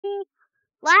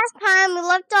last time we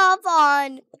left off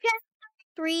on chapter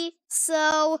 3,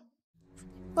 so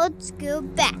let's go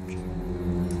back.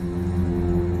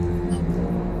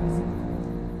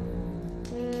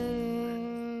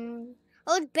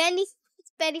 Oh, it's Bendy.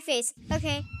 It's Bendy face.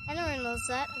 Okay, I never noticed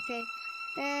that. Okay.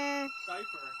 Cipher.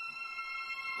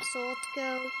 So let's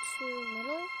go to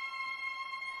middle.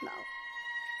 No.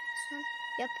 This one?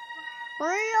 Yep. We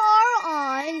are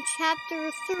on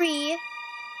chapter 3.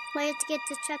 We have to get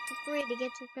to chapter 3 to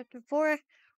get to chapter 4.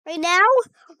 Right now,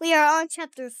 we are on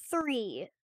chapter 3.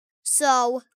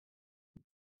 So,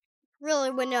 really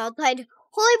went outside.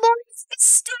 Holy moly, it's a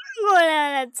storm going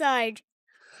on outside.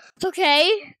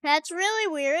 Okay, that's really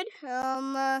weird.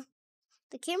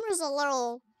 The camera's a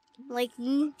little, like,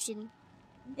 mooching.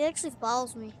 It actually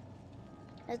follows me.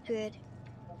 That's weird.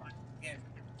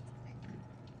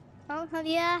 Oh,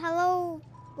 yeah, hello,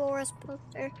 Boris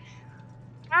Poster.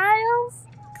 I don't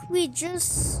think we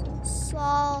just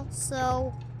saw,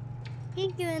 so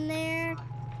can't go in there.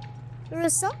 There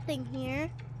was something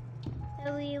here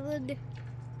that we would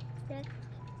check.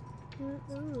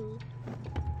 Ooh.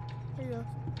 Hello.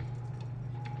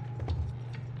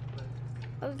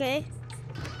 Okay.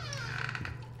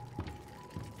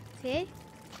 Okay.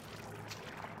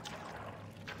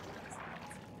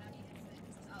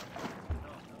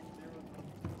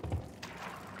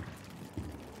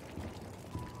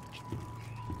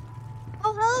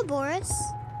 Oh, hello, Boris.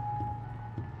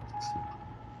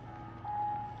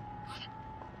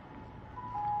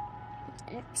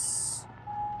 X.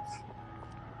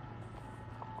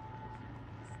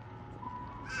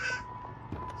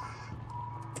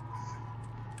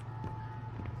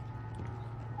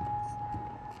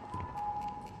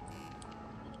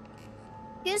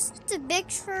 Here's the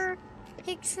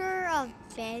picture of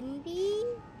Bendy.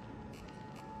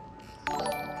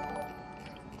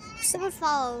 Someone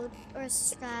followed or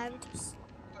subscribed.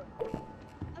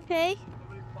 Okay.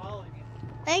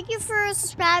 Thank you for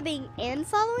subscribing and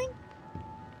following.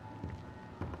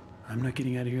 I'm not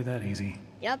getting out of here that easy.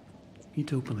 Yep. Need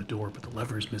to open the door, but the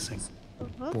lever is missing.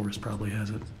 Boris probably has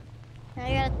it.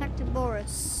 I gotta talk to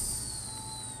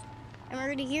Boris. I'm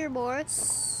already here,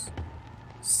 Boris.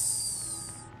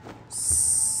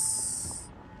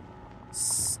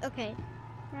 Okay.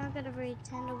 Now I've got a very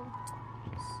tender.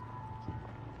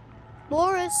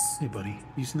 Boris! Hey, buddy.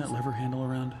 You seen that lever handle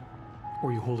around? Or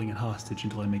are you holding it hostage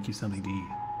until I make you something to eat?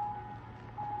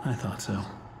 I thought so.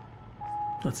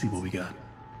 Let's see what we got.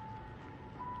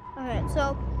 Alright,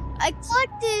 so I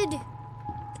collected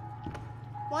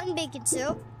 1 bacon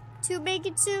soup, 2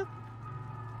 bacon soup,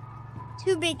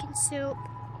 2 bacon soup,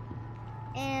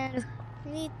 and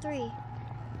we need 3.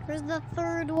 Where's the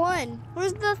third one?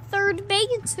 Where's the third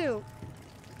bacon soup?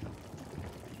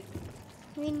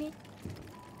 We need...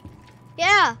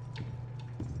 Yeah!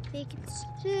 Bacon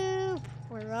soup!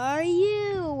 Where are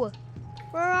you?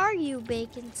 Where are you,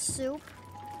 bacon soup?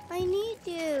 I need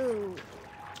you!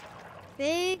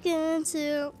 Bacon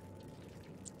soup.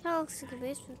 That looks like a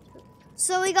basement soup.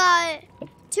 So we got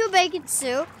 2 bacon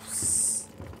soups.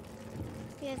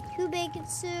 We have 2 bacon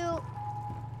soup.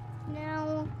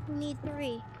 Now we need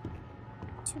 3.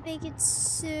 2 bacon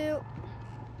soup.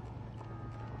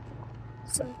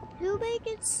 So 2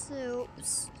 bacon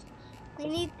soups. We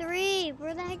need 3.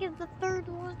 Where the heck is the third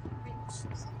one? It's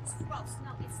gross.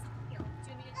 No, it's here. Do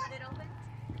you want me to cut it open?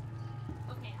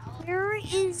 Okay, I'll... Where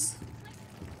is...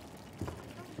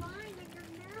 The line in your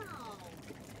mouth.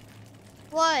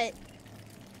 What?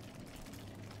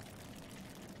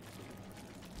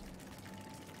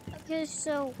 Okay,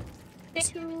 so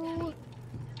 2,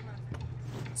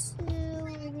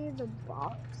 we need the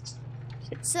box.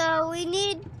 So we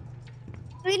need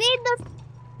the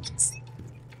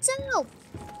soup.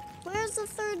 Where's the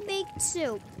third baked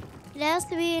soup? It has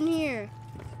to be in here.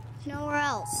 Nowhere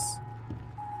else.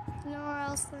 Nowhere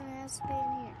else than it has to be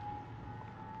in here.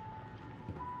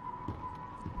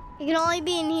 It can only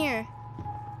be in here.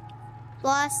 The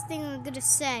last thing I'm gonna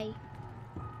say.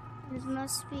 It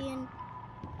must be in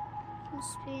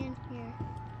here.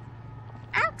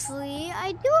 Actually,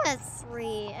 I do have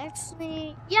 3.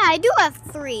 Actually, yeah, I do have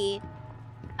 3.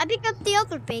 I picked up the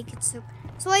other bacon soup.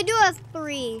 So I do have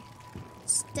 3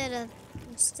 instead of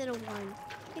 1.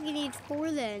 I think I need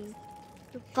 4 then.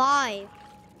 Or 5.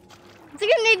 I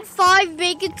think I need 5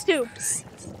 bacon soups.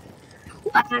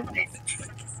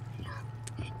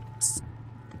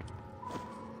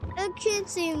 I can't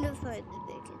seem to find the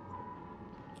bacon.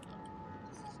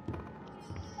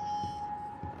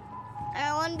 I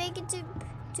got 1 bacon soup,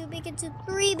 2 bacon soup,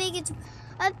 3 bacon soup.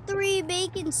 I have 3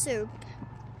 bacon soup.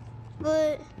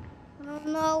 But I don't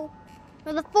know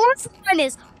where the 4th one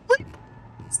is. What?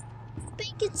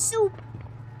 Bacon soup.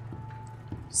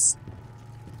 Soup.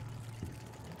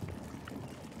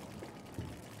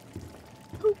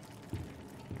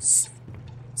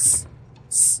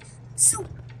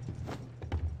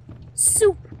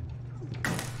 Soup.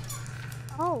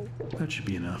 Oh. That should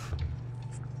be enough.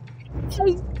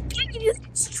 The game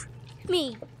just tricked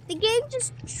me. The game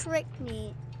just tricked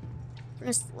me.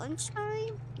 It's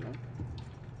lunchtime? No.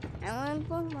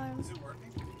 Is it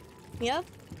working? Yep.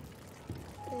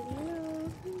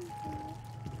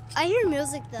 I hear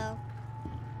music though.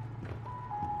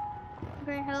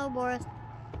 Okay, hello Boris.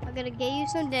 I'm gonna get you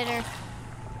some dinner.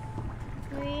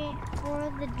 Wait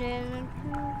for the dinner to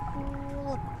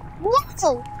cool.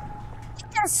 Whoa! Look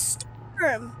at that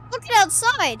storm! Look at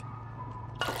outside!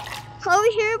 Over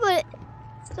here, but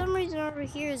for some reason over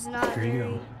here is not Here you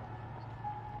very...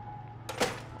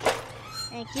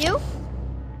 Thank you.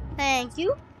 Thank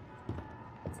you.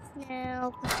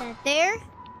 Now put that there.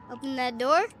 Open that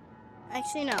door.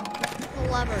 Actually, no. The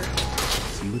lever.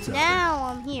 See what's up Now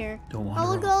I'm here. Don't wander Oh,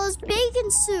 look at off. all this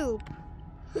bacon soup.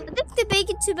 I think the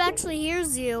bacon soup actually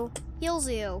heals you.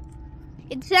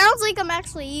 It sounds like I'm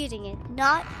actually eating it.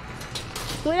 Not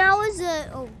when I was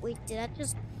oh wait, did I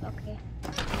just okay.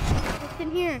 What's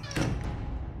in here?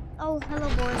 Oh, hello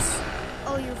Boris.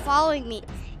 Oh, you're following me.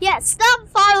 Yeah, stop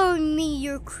following me,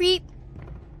 you creep.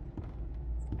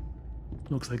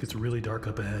 Looks like it's really dark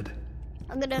up ahead.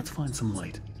 I'm gonna Let's find some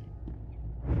light.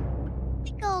 I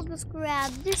think I'll just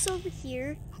grab this over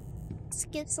here. Let's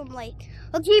get some light.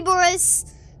 Okay, Boris.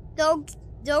 Don't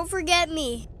forget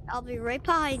me. I'll be right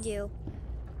behind you.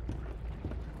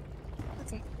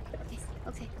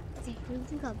 Okay. You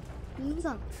can come. Don't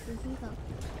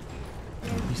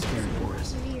be scared,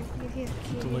 Boris. You're here.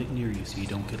 Keep the light near you so you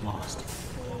don't get lost.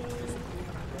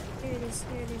 Here it is.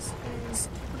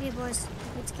 Okay, boys.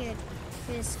 Don't get scared.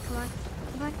 Here it is. Come on.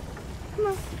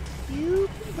 You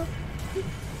can go.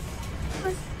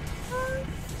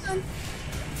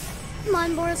 Come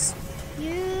on, Boris.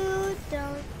 You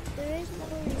don't. There is no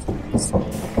reason to be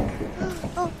scared.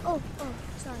 Oh,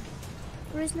 sorry.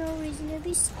 There is no reason to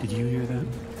be scared. Did you hear that?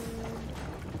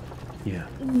 Yeah.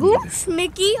 Gosh,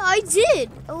 Mickey, I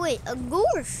did. Oh wait, a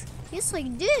gosh. Yes, I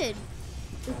did.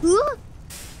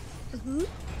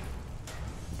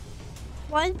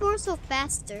 Why is Boris so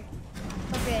faster?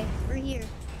 Okay, we're here.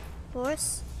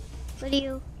 Boris, what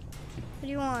do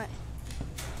you want?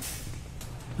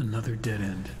 Another dead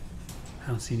end. I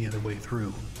don't see any other way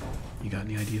through. You got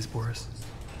any ideas, Boris?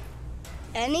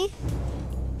 Any?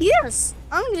 Yes,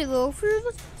 I'm gonna go for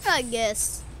the I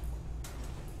guess.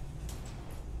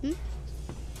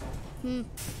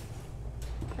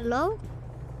 Hello?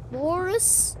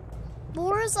 Boris?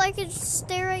 Boris, I can just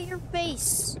stare at your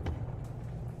face.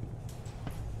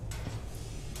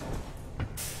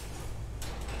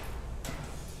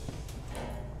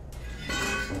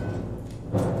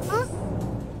 Huh?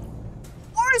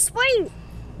 Boris, wait!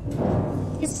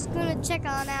 He's gonna check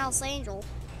on Alice Angel.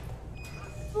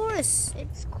 Boris,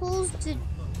 it's closed to...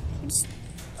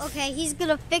 Okay, he's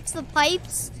gonna fix the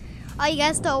pipes, I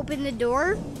guess, to open the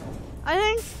door.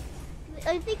 I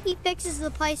think he fixes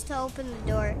the pipes to open the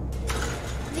door.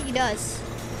 I think he does.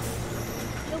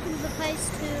 He opens the pipes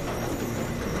to...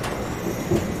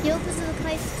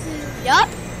 Yup!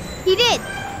 He did!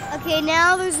 Okay,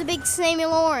 now there's a big Sammy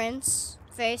Lawrence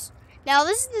face. Now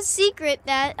this is the secret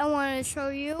that I wanted to show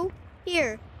you.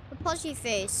 Here, the plushy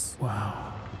face.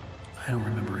 Wow. I don't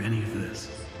remember any of this.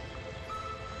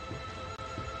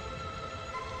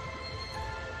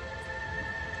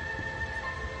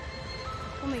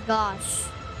 Oh my gosh.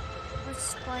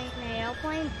 What's flying an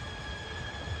airplane?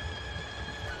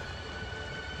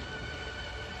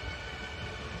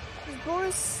 Is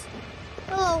Boris...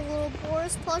 Hello, little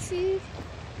Boris plushie.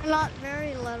 You're not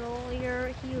very little, you're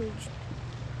huge.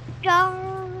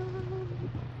 Yeah.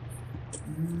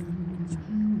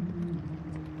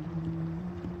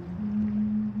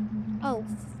 Oh.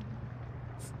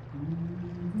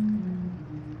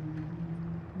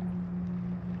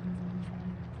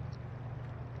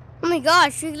 Oh my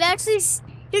gosh, you can actually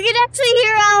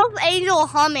hear Alice Angel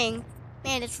humming.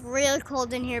 Man, it's really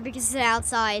cold in here because it's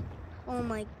outside. Oh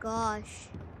my gosh.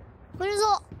 What is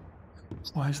all...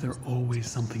 Why is there always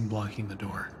something blocking the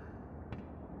door?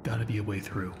 Gotta be a way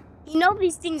through. You know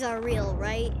these things are real,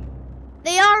 right?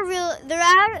 They are real.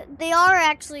 They are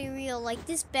actually real. Like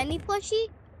this Bendy plushie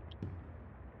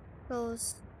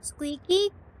goes squeaky.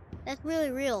 That's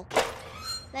really real.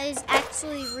 That is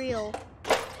actually real.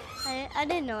 I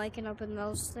didn't know I can open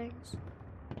those things.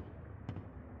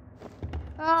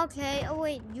 Okay. Oh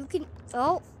wait, you can.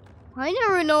 Oh, I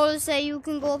never noticed that you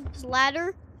can go up this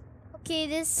ladder. Okay,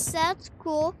 that's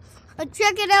cool.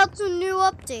 Check it out. Some new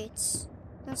updates.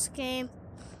 This game.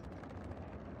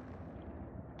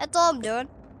 That's all I'm doing.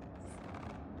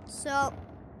 So,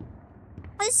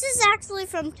 this is actually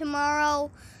from tomorrow.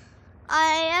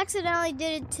 I accidentally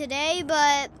did it today,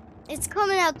 but it's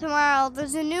coming out tomorrow.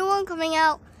 There's a new one coming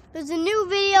out. There's a new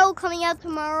video coming out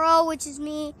tomorrow, which is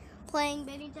me playing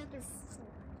Bendy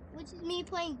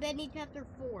Chapter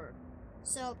 4.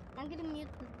 So, I'm going to mute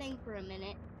the thing for a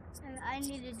minute. I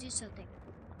need to do something.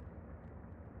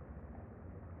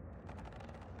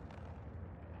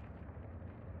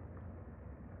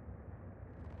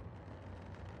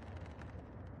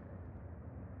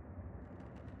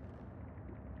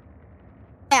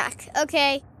 Back.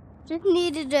 Okay. Just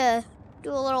needed to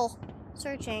do a little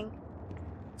searching.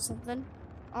 Something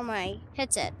on my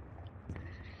headset.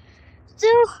 So,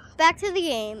 back to the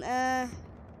game.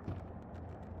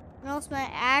 What else? My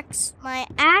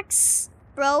axe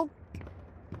broke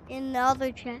in the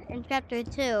other in chapter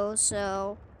 2,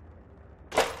 so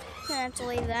gonna have to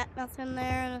leave that. Nothing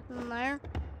there, nothing there.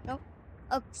 Nope.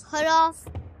 A cut off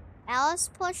Alice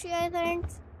plushie, I think.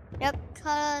 Yep,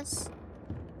 cut us.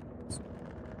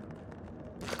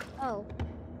 Oh.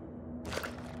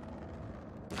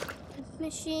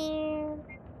 Machine.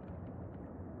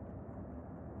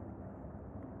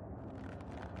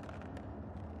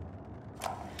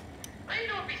 I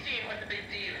don't be seeing what the big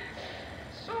deal is.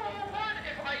 So what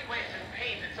if I went and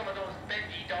painted some of those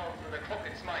Bendy dolls with a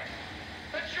crooked smile?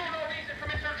 That's sure no reason for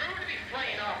Mr. Drew to be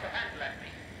flying off the handle at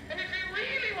me. And if he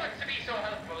really wants to be so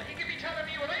helpful, he could be telling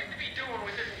me what I'm to be doing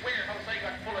with this warehouse I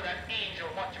got full of that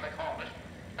angel whatchamacallit.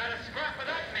 And a scrap of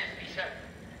that messy shelf.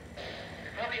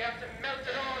 You'd probably have to melt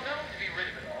it all down to be rid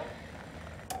of it all.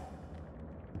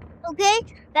 Okay,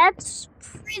 that's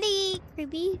pretty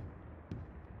creepy.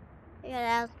 I gotta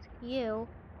ask you.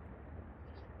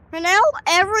 For now,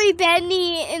 every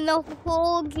Bendy in the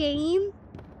whole game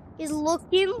is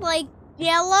looking like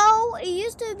yellow. It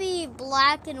used to be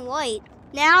black and white.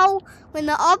 Now, when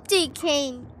the update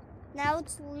came, now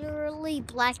it's literally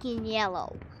black and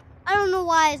yellow. I don't know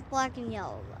why it's black and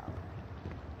yellow, though.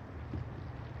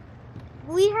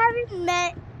 We haven't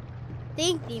met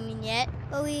Think Demon yet,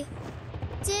 but we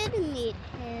did meet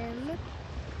him.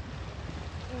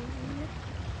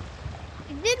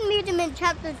 We did meet him in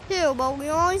chapter 2, but we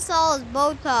only saw his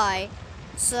bow tie.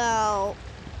 So,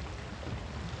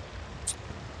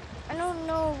 I don't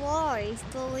know why,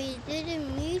 but we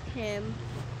didn't meet him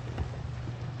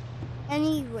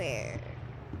anywhere.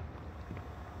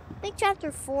 I think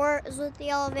chapter 4 is with the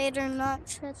elevator, not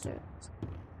chapter.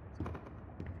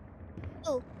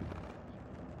 Oh.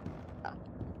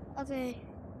 Okay.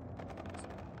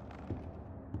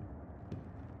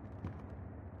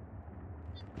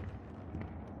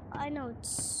 I know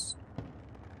it's.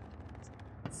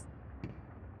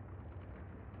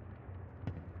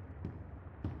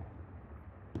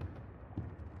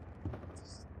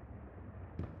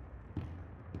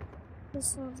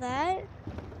 So that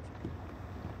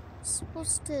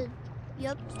supposed to.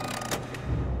 Yep.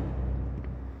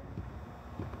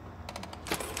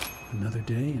 Another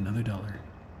day, another dollar.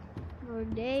 Another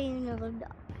day, another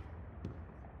dollar.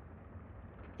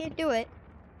 Can't do it.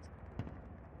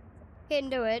 Can't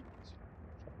do it.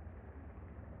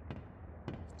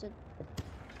 Just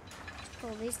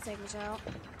pull these things out.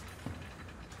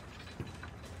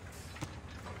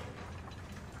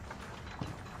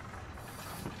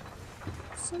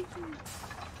 Something.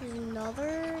 There's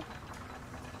another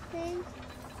thing.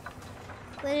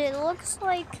 But it looks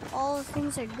like all the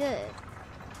things are good.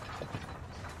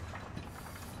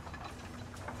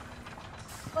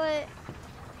 But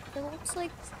it looks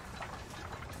like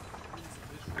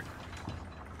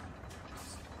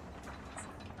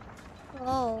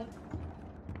oh,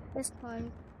 this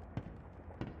one.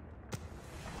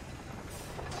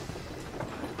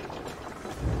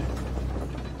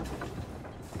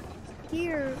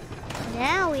 Here,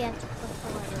 now we have to flip the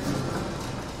lever.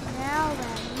 Now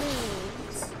that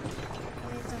means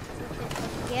we have to flip it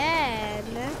again.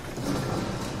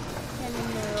 And it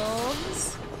moves.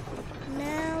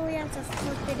 Now we have to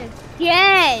flip it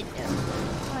again.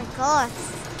 Oh my gosh.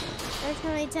 There's how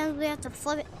many times we have to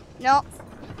flip it. No.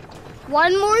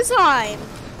 One more time.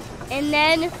 And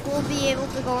then we'll be able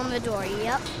to go in the door.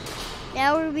 Yep.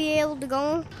 Now we'll be able to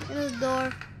go in the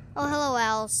door. Oh, hello,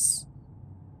 Alice.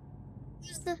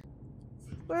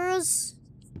 Is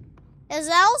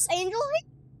Alice Angel here?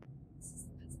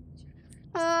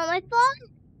 I thought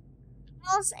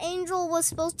Alice Angel was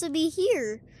supposed to be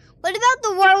here. What about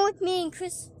the one with me and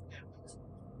Chris?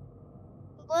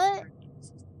 What?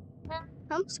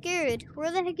 I'm scared.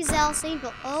 Where the heck is Alice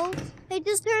Angel? Oh, they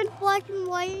just turned black and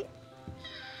white.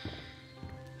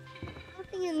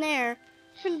 Nothing in there.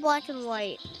 Turned black and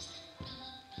white.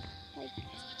 Like,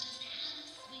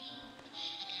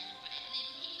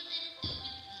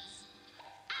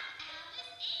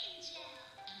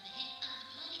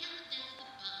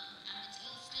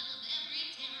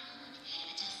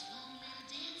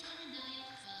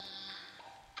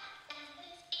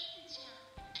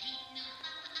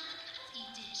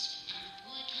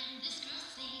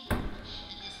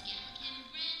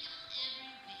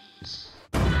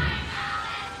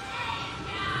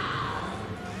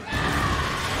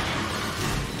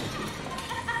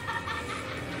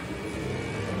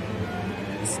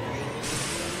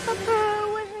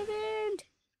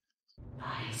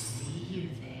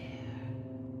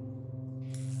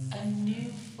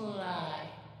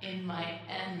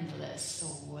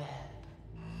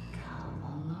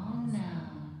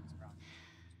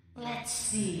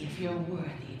 you're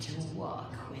worthy to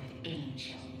walk with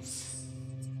angels.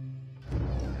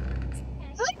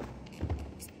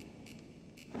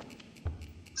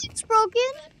 It's broken.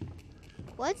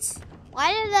 What?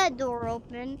 Why did that door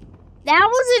open? That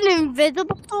was an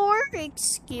invisible door?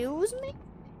 Excuse me?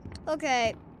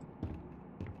 Okay.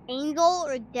 Angel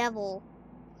or devil?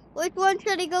 Which one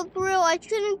should I go through? I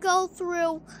shouldn't go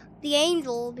through the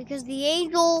angel because the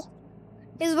angel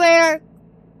is where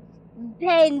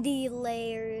Bendy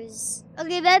layers.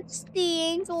 Okay, that's the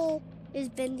angel is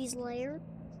Bendy's lair.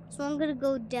 So I'm gonna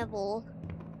go devil.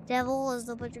 Devil is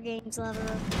the Butcher Games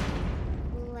lever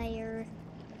layer.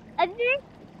 I think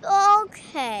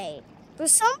okay.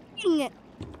 There's something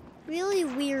really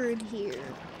weird here.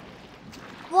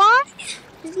 Why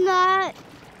is not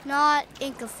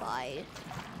inkified?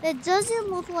 That doesn't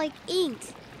look like ink.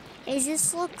 It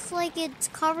just looks like it's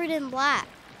covered in black.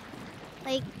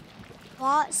 Like,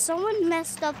 what? Someone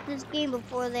messed up this game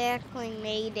before they actually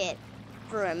made it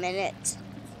for a minute.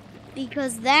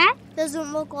 Because that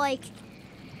doesn't look like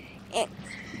ink.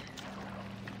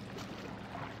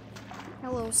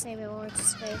 Hello, Sammy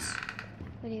Lawrence's face.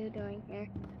 What are you doing here?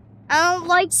 I don't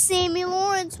like Sammy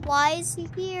Lawrence. Why is he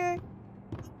here?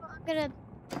 I'm gonna...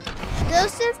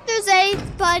 Just if there's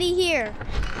anybody here.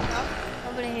 No,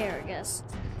 nobody here, I guess.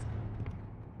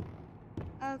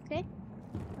 Okay.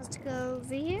 Let's go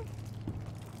over here.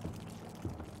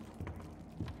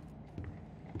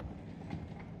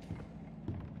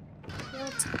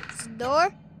 Let's the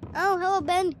door. Oh, hello,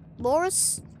 Ben.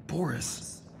 Boris.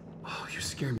 Boris? Oh, you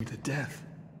scared me to death.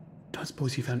 Don't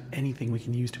suppose you found anything we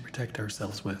can use to protect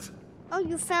ourselves with. Oh,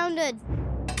 you found a...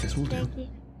 This will do. Thank you.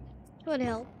 Would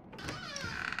help.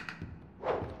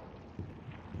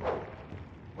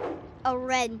 A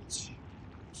wrench.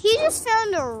 He just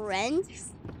found a wrench.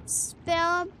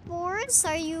 Spell Boris,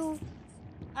 are you...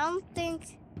 I don't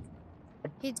think...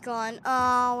 He's gone.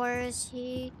 Oh, where is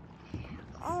he?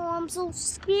 Oh, I'm so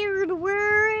scared.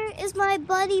 Where is my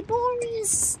buddy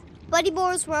Boris? Buddy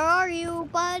Boris, where are you?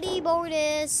 Buddy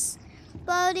Boris.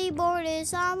 Buddy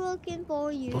Boris, I'm looking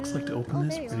for you. Looks like to open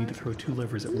this, there you we need are. to throw 2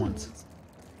 levers at once.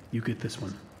 You get this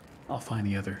one. I'll find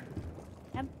the other.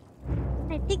 I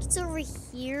think it's over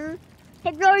here.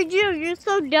 Hey, George, you're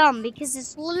so dumb because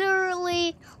it's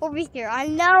literally over here. I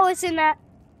know it's in that.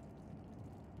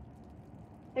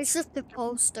 It's just a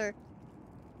poster.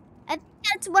 I think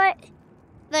that's what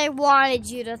they wanted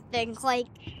you to think. Like,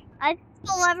 I think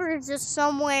the lever is just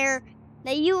somewhere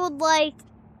that you would like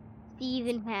to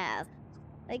even have.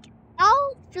 Like,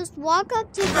 I'll just walk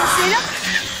up to the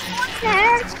What the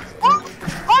heck? Oh,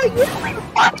 you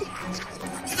what?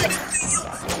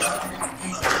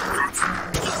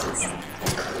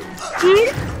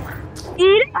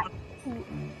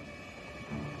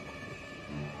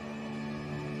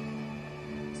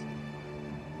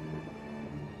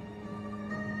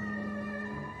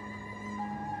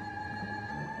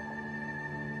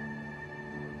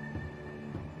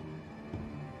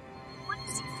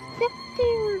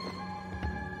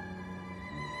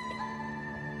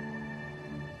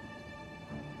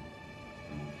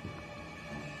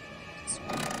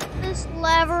 This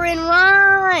lever and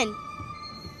run!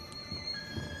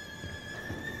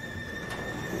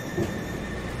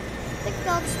 I think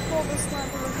I'll just pull this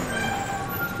lever and run.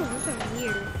 Oh, those are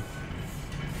weird.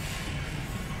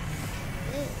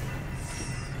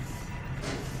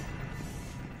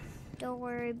 Don't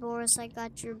worry, Boris, I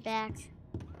got your back.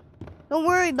 Don't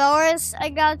worry, Boris, I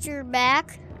got your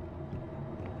back.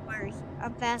 Don't worry,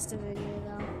 I'm faster than you,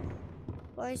 though.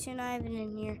 Boris, you're not even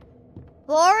in here.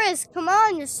 Boris, come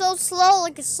on, you're so slow,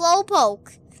 like a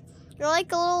slowpoke. You're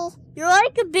like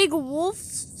a big wolf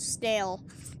snail.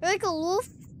 You're like a wolf,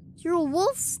 you're a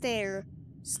wolf snail.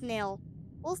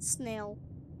 Wolf snail.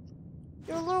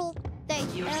 You're a little thing.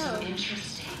 You're so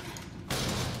interesting.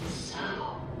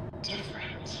 So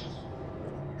different.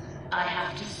 I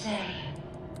have to say,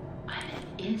 I'm an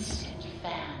instant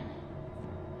fan.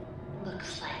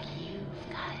 Looks like you've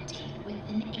got a date with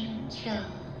an angel.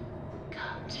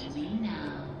 Come to me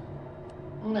now.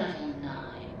 Level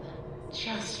 9.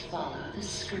 Just follow the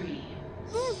screen.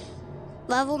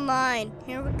 Level 9,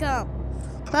 here we come.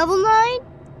 Level 9,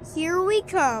 here we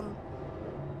come.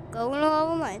 Going to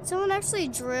level 9. Someone actually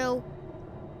drew.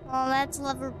 Oh, that's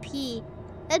lever P.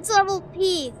 That's level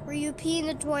P, where you pee in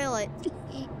the toilet.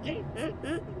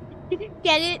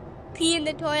 Get it? Pee in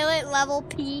the toilet, level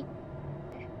P.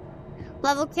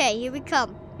 Level K, here we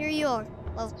come. Here you are.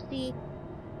 Level C.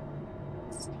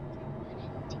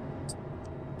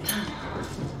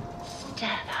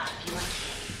 Step out of your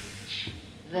cage.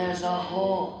 There's a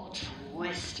whole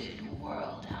twisted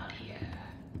world out here.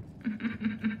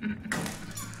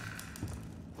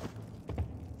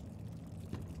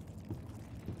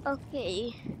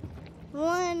 Okay.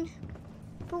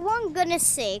 For one goodness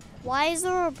sake, why is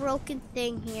there a broken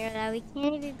thing here that we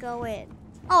can't even go in?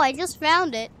 Oh, I just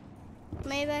found it.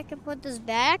 Maybe I can put this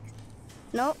back?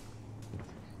 Nope.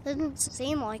 Doesn't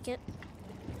seem like it.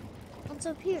 What's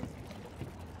up here?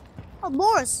 Oh,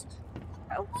 Boris.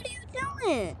 What are you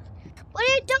doing? What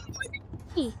are you doing with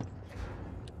me?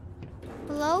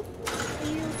 Hello?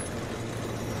 Are you...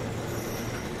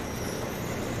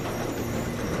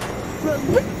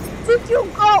 Where did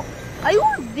you go? Are you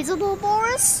invisible,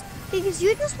 Boris? Because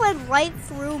you just went right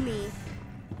through me.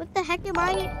 What the heck am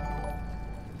I?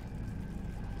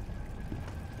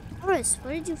 Boris,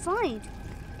 what did you find?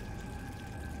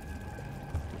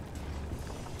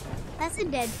 That's a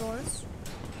dead Boris.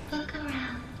 Look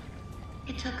around.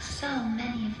 It took so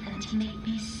many of them to make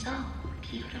me so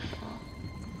beautiful.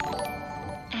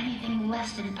 Anything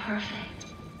less than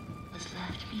perfect was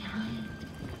left behind.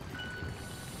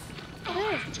 I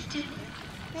had to do it.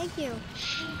 Thank you.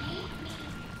 She made me.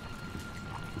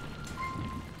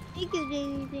 Thank you,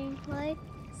 Danny Clay.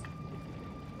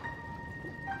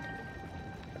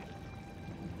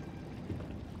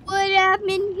 What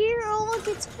happened here? Oh, look,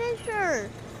 it's Fisher.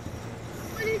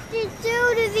 What did she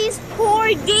do to these poor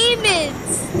demons?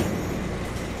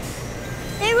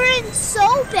 They were in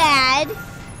so bad.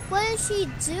 What is she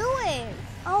doing?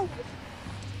 Oh.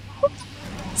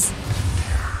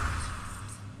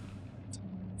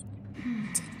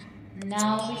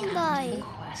 Now we come to the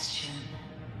question.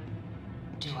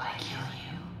 Do I kill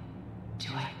you? Do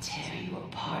I tear you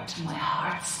apart to my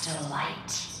heart's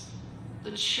delight?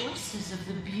 The choices of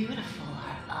the beautiful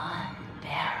are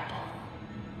unbearable.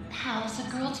 How's a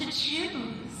girl to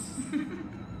choose?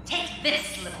 Take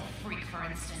this little freak, for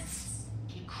instance.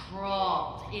 He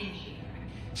crawled in here,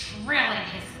 trailing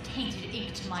his tainted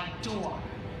ink to my door.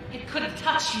 It could have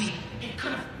touched me. It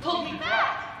could have pulled me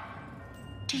back.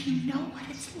 Do you know what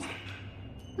it's like?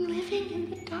 Living in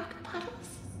the dark puddles?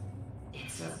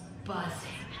 It's a buzzing,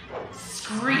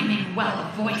 screaming well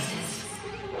of voices.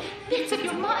 Bits of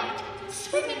your mind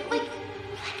swimming like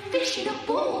fish in a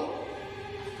bowl.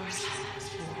 The first time I was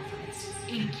born from its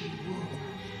inky womb,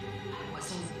 I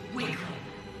was a wiggling,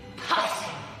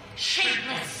 pussing,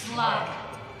 shapeless slug.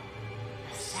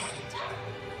 The second time,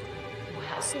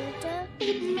 well, Santa?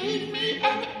 it made me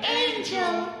an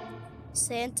angel.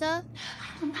 Santa?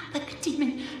 I will not let the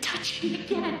demon touch me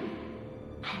again.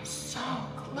 I'm so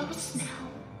close now.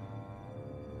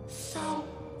 So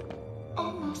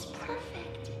almost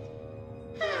perfect.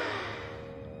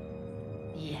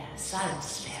 Yes, I will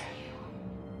spare you.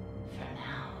 For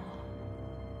now.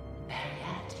 Better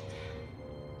yet,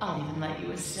 I'll even let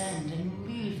you ascend and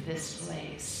leave this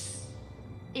place.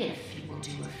 If you will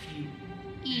do a few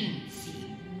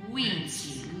eensy,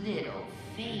 weensy little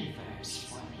favors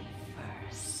for me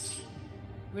first.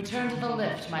 Return to the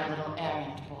lift, my little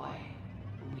errand boy.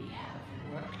 We have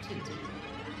work to do.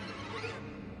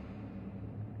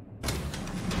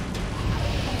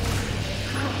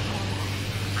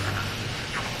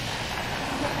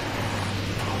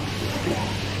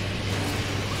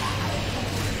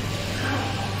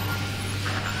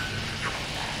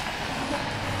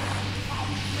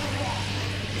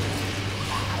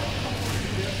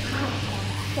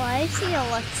 Why is he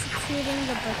electrocuting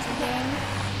the butcher gang?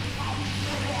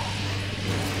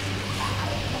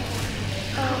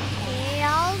 Okay,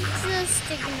 I'll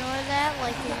just ignore that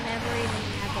like it never even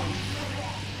happened.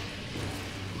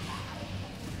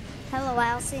 Hello,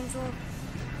 Alice Angel.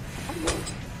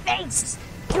 Face!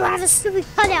 You have a stupid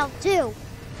cutout too!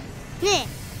 Meh,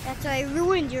 that's why I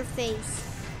ruined your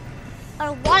face. I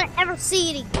don't want to ever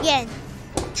see it again.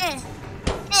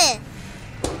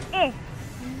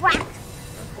 Whack!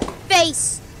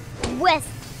 Face with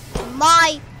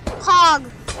my hog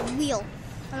wheel.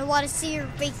 I don't want to see your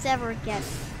face ever again.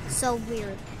 So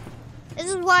weird. This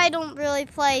is why I don't really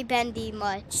play Bendy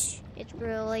much. It's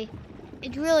really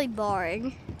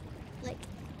boring. Like,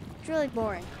 it's really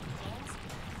boring.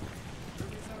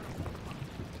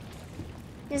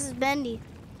 This is Bendy.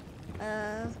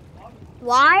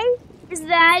 Why is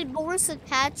that Boris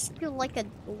attached to like a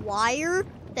wire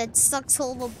that sucks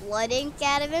all the blood ink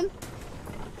out of him?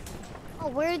 Oh,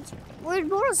 where'd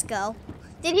Boris go?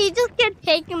 Did he just get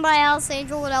taken by Alice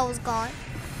Angel when I was gone?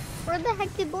 Where the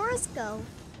heck did Boris go?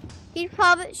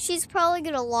 She's probably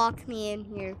gonna lock me in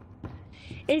here.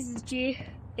 Isn't she?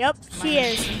 Yep, she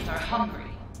is. My machines are hungry.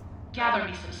 Gather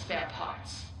me some spare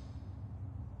parts.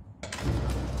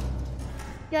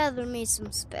 Gather me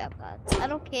some spare parts. I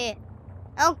don't care.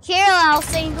 I don't care,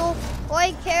 Alice Angel. All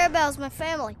I care about is my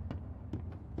family.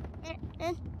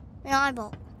 My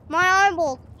eyeball. My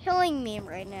eyeball killing me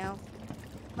right now.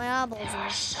 My eyeballs There are. are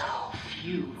so few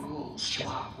few rules to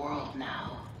our world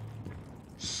now.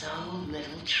 So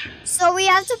little truth. So we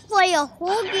have to play a whole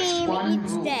But there's game one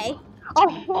each rule. day. A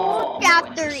We whole all know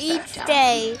chapter and each respect our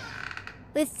day.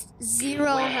 With zero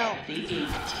Beware help. the ink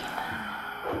demon.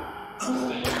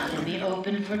 Stay out in the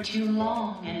open for too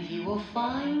long and he will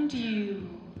find you.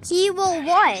 He will If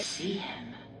what? you see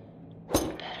him, you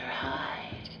better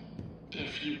hide.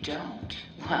 If you don't,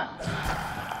 well,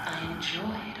 I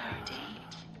enjoyed our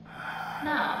date.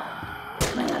 Now,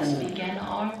 let us begin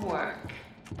our work.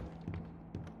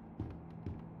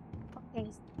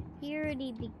 Okay, he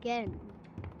already began.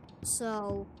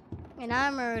 So, and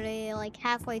I'm already like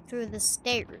halfway through the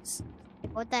stairs.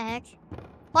 Like, what the heck?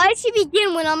 Why did she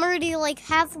begin when I'm already like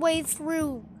halfway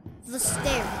through the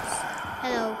stairs?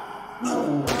 Hello.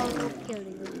 Oh, I will kill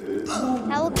you.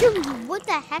 I will kill you. What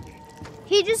the heck?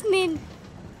 He just mean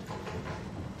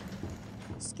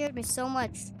scared me so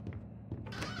much.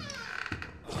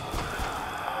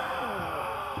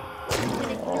 I'm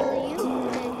gonna kill you.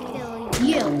 I'm gonna kill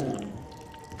you.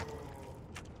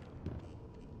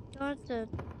 Don't have to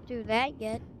do that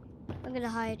yet. I'm gonna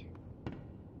hide.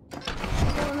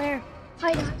 Go in there.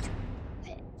 Hide, hide.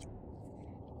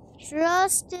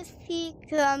 Just if he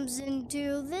comes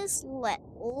into this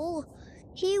level,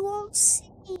 he won't see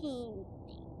me.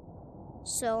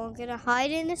 So I'm gonna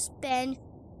hide in this bed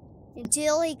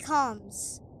until he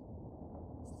comes.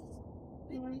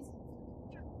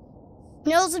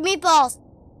 Noodles and meatballs.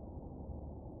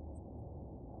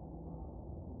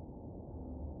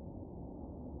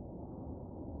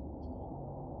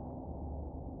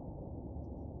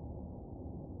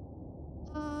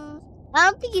 I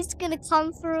don't think he's gonna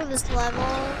come through this level.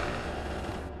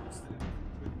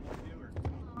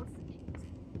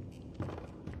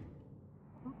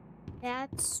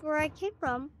 That's where I came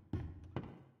from.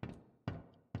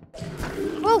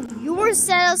 Oh, you will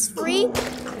set us free?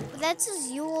 That says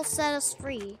you will set us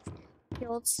free. Okay,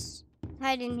 let's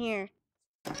hide in here.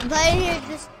 Hide in here,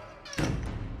 just...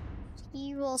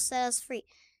 He will set us free.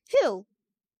 Who?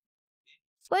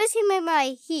 What does he mean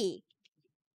by he?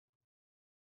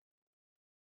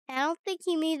 I don't think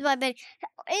he means by Bendy.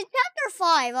 In chapter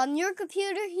 5 on your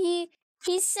computer, he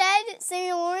said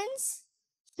Samuel Lawrence.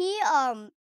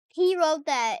 He wrote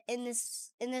that in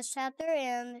this chapter,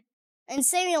 and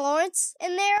Samuel Lawrence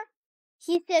in there,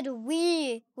 he said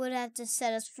we would have to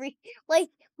set us free.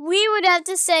 Like we would have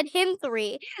to set him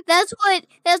free. That's what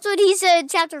he said in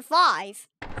chapter 5.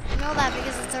 I know that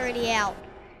because it's already out.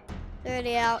 It's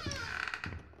already out.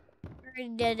 I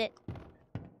already did it.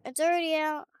 It's already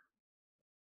out.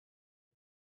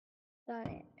 Got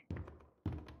it.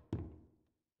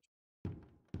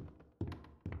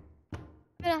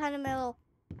 I'm gonna hide in my little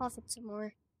pocket some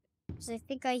more. Because I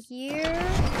think I hear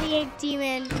the ink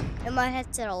demon in my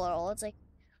headset a little. It's like...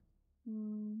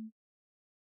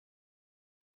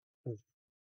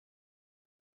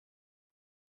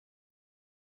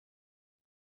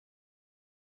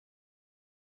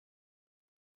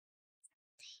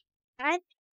 I'm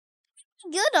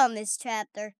good on this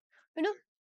chapter.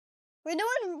 We're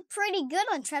doing pretty good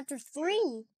on chapter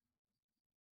 3.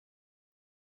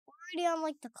 We're already on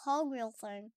like the cogwheel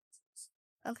thing.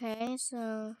 Okay,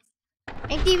 so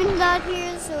ink demon's not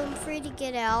here, so I'm free to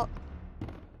get out.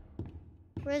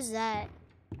 Where's that?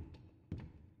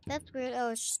 That's weird.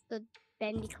 Oh, it's just the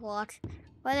bendy clock.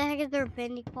 Why the heck is there a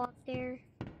bendy clock there?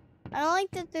 I don't like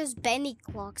that there's bendy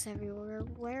clocks everywhere.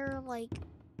 Where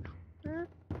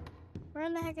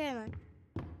in the heck am I?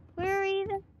 Where are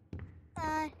you?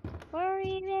 Where are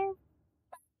you?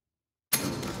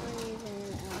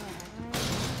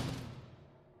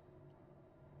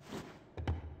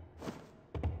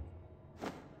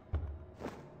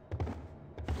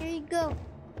 Here you go.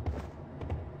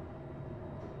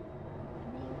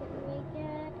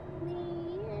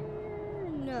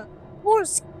 No.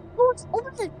 Horse,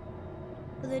 open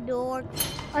the door.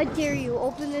 I dare you,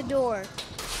 open the door.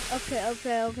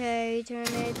 Okay. Turn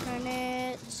it.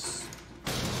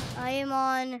 I am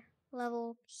on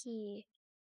level P.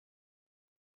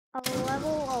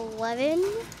 Level 11?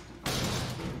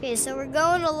 Okay, so we're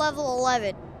going to level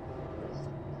 11.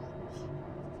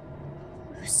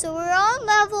 So we're on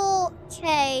level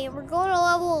K, we're going to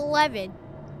level 11.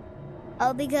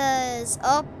 Because,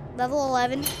 level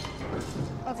 11.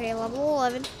 Okay, level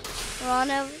 11. We're on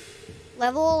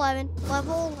level 11.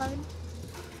 Level 11.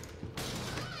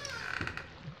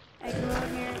 I can go in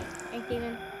here and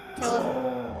demon. Kill him.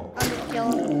 I'm gonna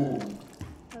kill him.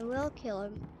 I will kill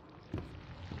him.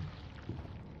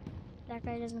 That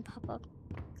guy doesn't pop up.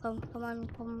 Come on.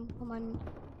 Come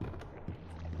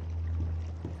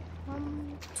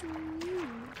to you.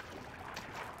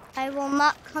 I will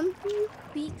not come to you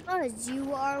because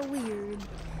you are weird.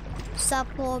 Stop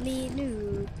calling me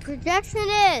nude.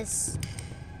 Projectionist!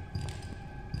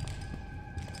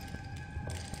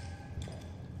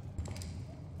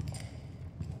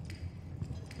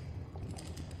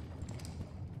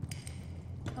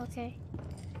 Okay.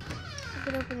 I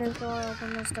can open this door,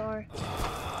 open this door.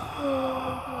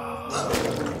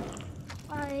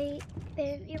 I've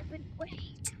been open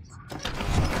way too long.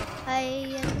 I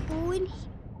am going here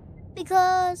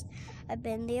because I've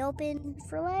been the open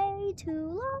for way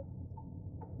too long.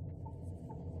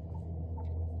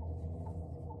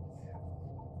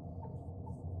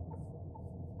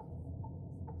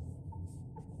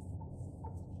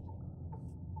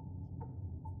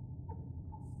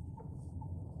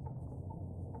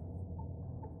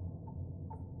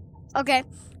 Okay.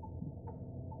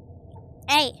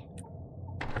 Hey.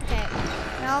 Okay.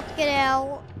 Now let's get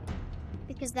out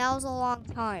because that was a long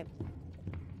time.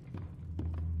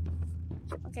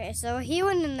 Okay, so he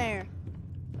went in there.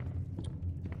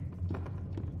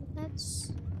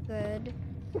 That's good.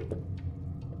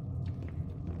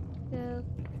 Go.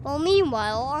 Well,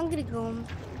 meanwhile, I'm gonna go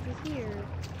over here.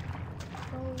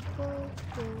 Go.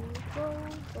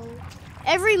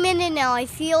 Every minute now, I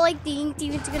feel like the ink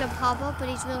demon's gonna pop up, but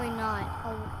he's really not.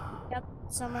 Oh, yep,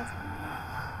 someone.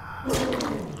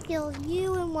 Kill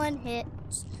you in one hit.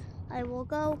 I will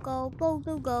go,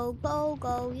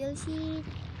 Yoshi.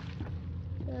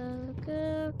 Go.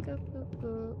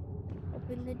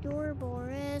 Open the door,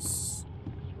 Boris.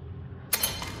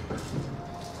 Please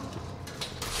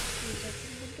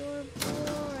open the door,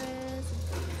 Boris.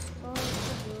 Open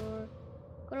the door.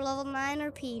 Go to level 9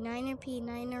 or P. 9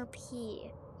 or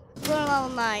P. Go to level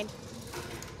 9.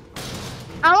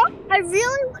 I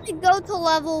really want to go to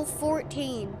level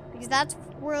 14 because that's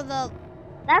where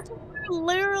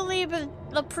literally the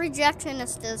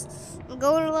projectionist is. I'm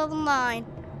going to level 9.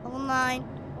 Level 9.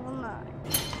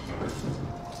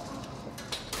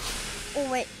 Oh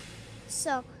wait.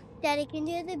 So, Daddy, can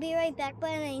you be right back? But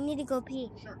I need to go pee.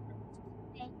 Sure.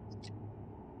 Okay.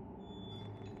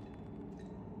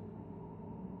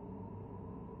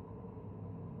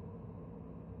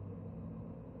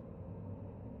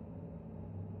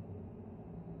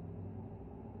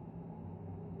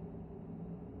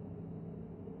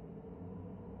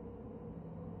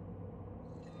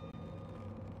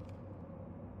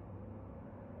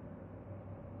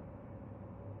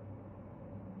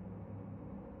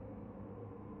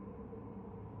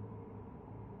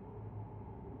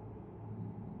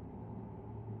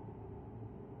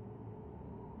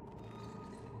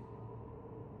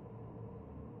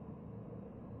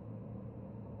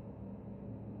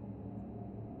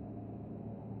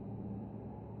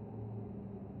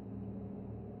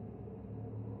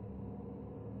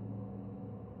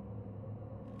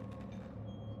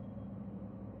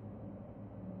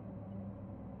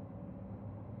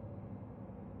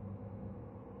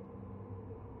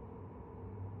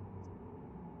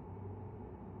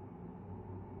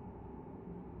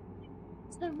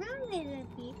 So really,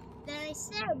 Lippy, that I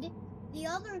said the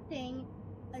other thing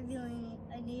I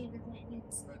needed to hit.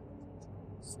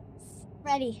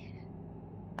 Ready.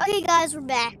 Okay, guys, we're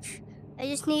back. I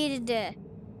just needed to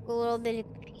go a little bit.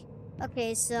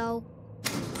 Okay, so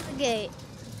we've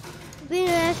been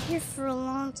back here for a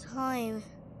long time.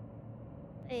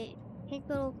 Wait, can't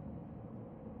go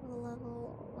to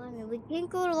level 11. We can't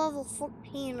go to level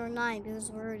 14 or 9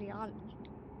 because we're already on it.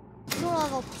 Go to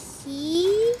level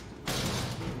P.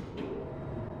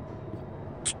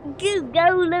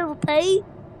 Go level P.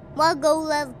 Well, go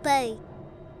level P.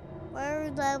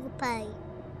 Where's level P?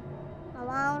 Come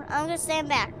on, I'm gonna stand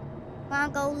back. Come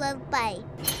on, go level P.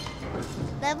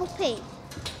 Level P.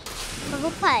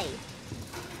 Level P.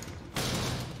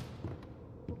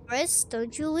 Chris,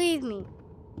 don't you leave me.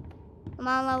 Come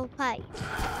on, level P. Ooh,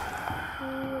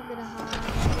 I'm gonna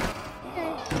hide.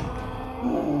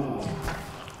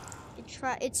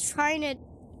 It's trying to.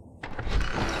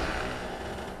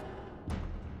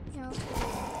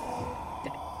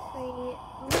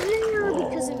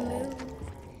 Because it moved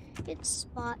its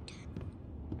spot.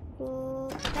 Go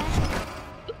back.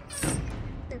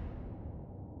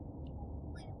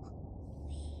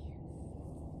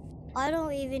 I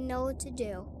don't even know what to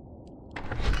do.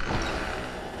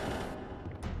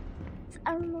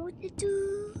 I don't know what to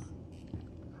do.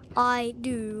 I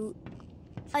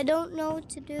don't know what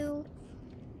to do.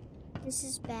 This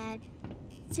is bad.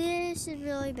 This is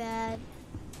really bad.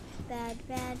 Bad.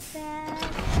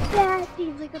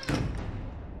 Seems like a.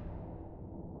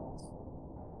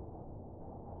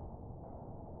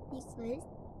 Because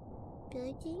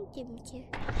Billy didn't give me to.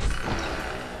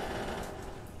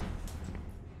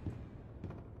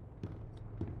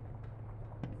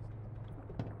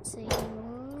 So you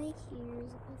only hear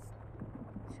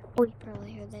oh, you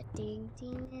probably heard that ding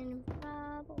ding and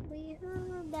probably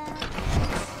heard that.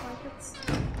 Like it's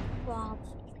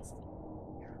probably.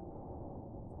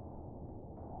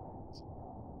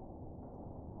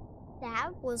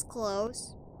 That was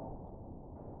close.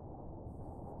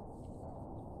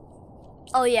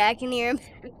 Oh yeah, I can hear him.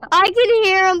 I can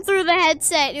hear him through the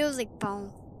headset. It was like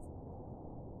boom.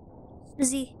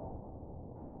 Is he?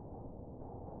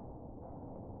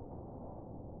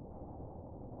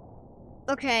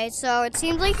 Okay, so it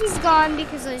seems like he's gone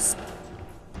because I just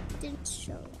didn't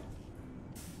show.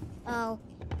 Oh.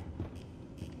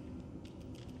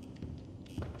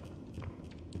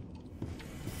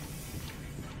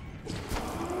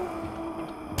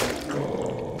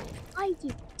 I do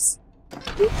this.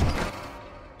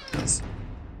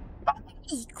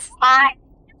 He cried.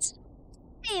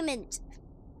 Payment.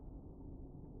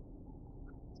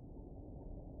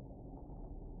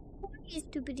 What are you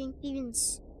stupid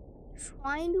Indians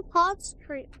trying to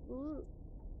concentrate? Ooh.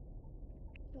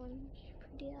 One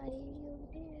pretty idea over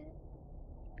there.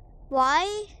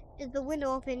 Why is the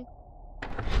window open?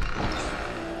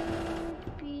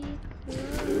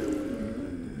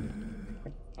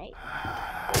 Hey.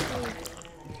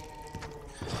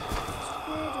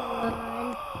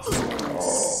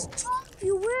 Stop,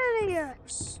 you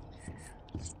idiots!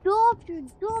 Stop, you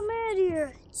dumb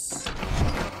idiots!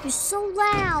 You're so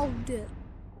loud! What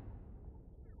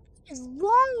is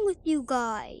wrong with you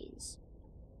guys?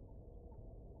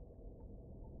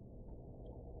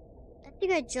 I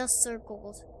think I just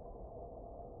circled.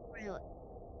 Really?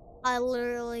 I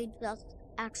literally just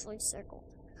actually circled.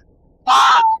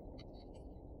 Ah!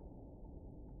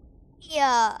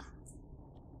 Yeah.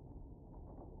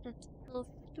 That's so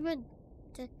stupid.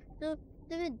 That's so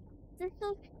stupid. That's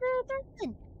so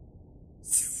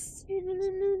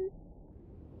stupid.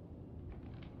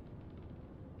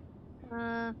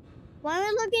 Why am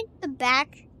I looking at the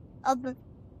back of the...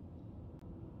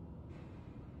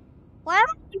 Why am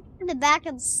I looking at the back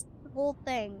of the whole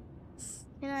thing?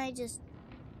 And I just...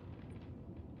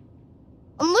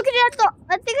 I'm looking at the...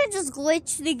 I think I just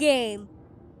glitched the game.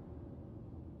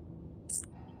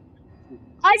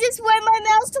 I just went my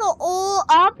mouse to all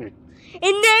up, and then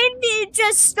it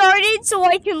just started so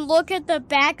I can look at the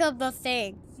back of the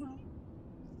thing.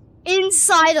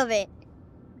 Inside of it.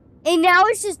 And now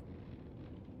it's just...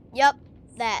 Yep,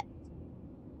 that.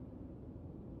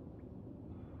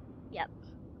 Yep.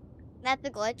 That's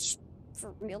a glitch.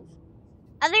 For real.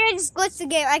 I think I just glitched the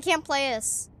game. I can't play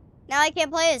this. Now I can't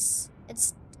play this.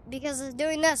 It's because it's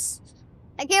doing this.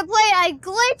 I can't play it. I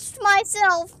glitched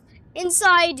myself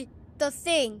inside the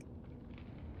thing.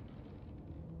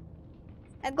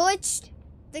 I glitched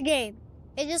the game.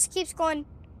 It just keeps going.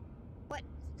 What is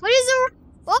it?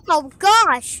 Oh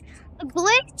gosh. A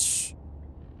glitch.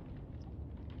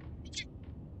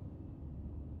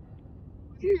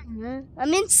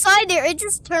 I'm inside there. It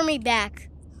just turned me back.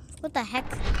 What the heck?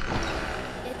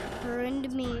 It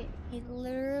turned me. It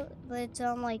literally. It's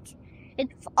on like.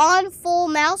 It's on full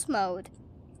mouse mode.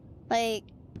 Like,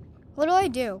 what do I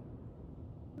do?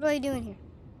 What do I do in here?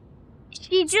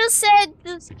 She just said,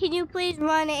 "Can you please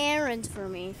run errands for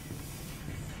me?"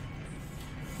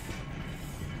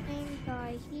 Same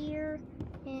guy here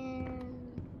and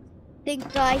big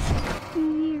guy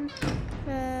here.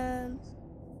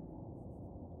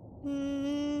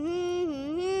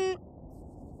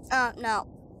 Oh, no.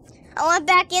 I went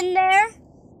back in there,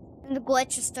 and the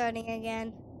glitch is starting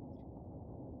again.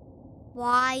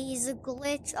 Why is a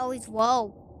glitch always...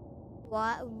 Whoa.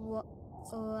 What?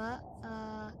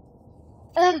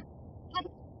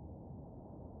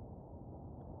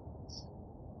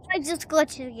 I just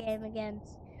glitched the game again.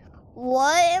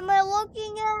 What am I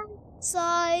looking at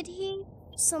inside here?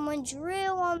 Someone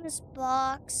drill on this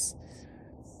box.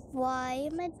 Why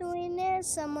am I doing this?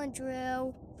 Someone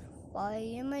drill. Why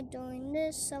am I doing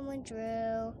this? Someone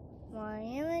drill. Why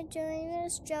am I doing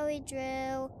this? Joey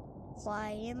drill.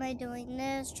 Why am I doing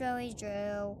this? Joey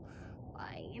drill.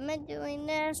 Why am I doing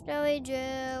this? Joey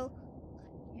drill.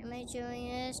 Why am I doing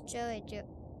this? Joey drill.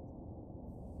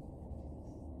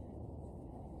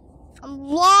 I'm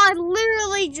lost.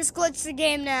 Literally just glitched the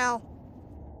game now.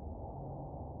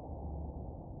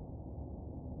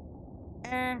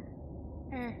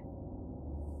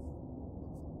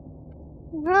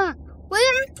 What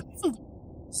happened?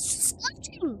 It's just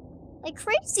glitching like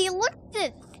crazy. Look at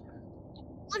it.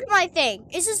 Look at my thing.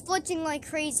 It's just glitching like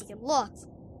crazy. Look.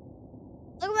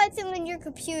 Look at my thing on your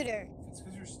computer. It's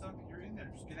because you're stuck. You're in there.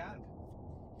 Just get out of it.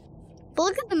 But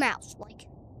look at the mouse. Like,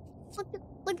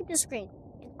 look at the screen.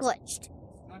 It's glitched.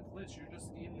 It's not glitch. You're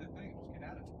just in the thing. Just get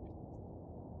out of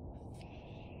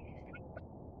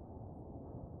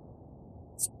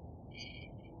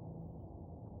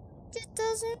It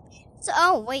doesn't. So,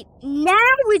 oh wait, now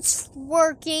it's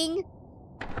working.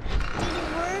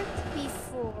 Didn't work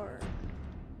before.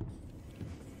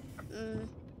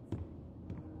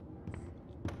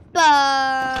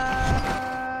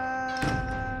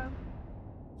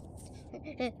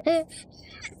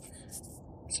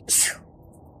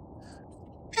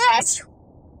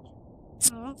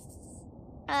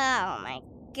 Oh my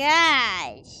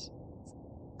gosh.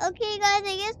 Okay, guys,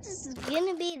 I guess this is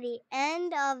gonna be the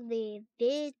end of the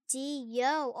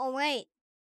video. Oh, wait.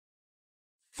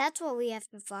 That's what we have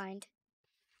to find.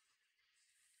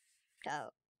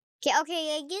 So,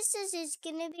 okay, I guess this is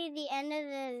gonna be the end of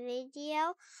the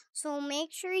video. So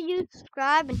make sure you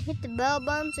subscribe and hit the bell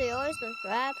button so you always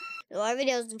subscribe to our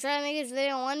videos and try to make this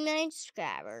video 1 million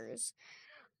subscribers.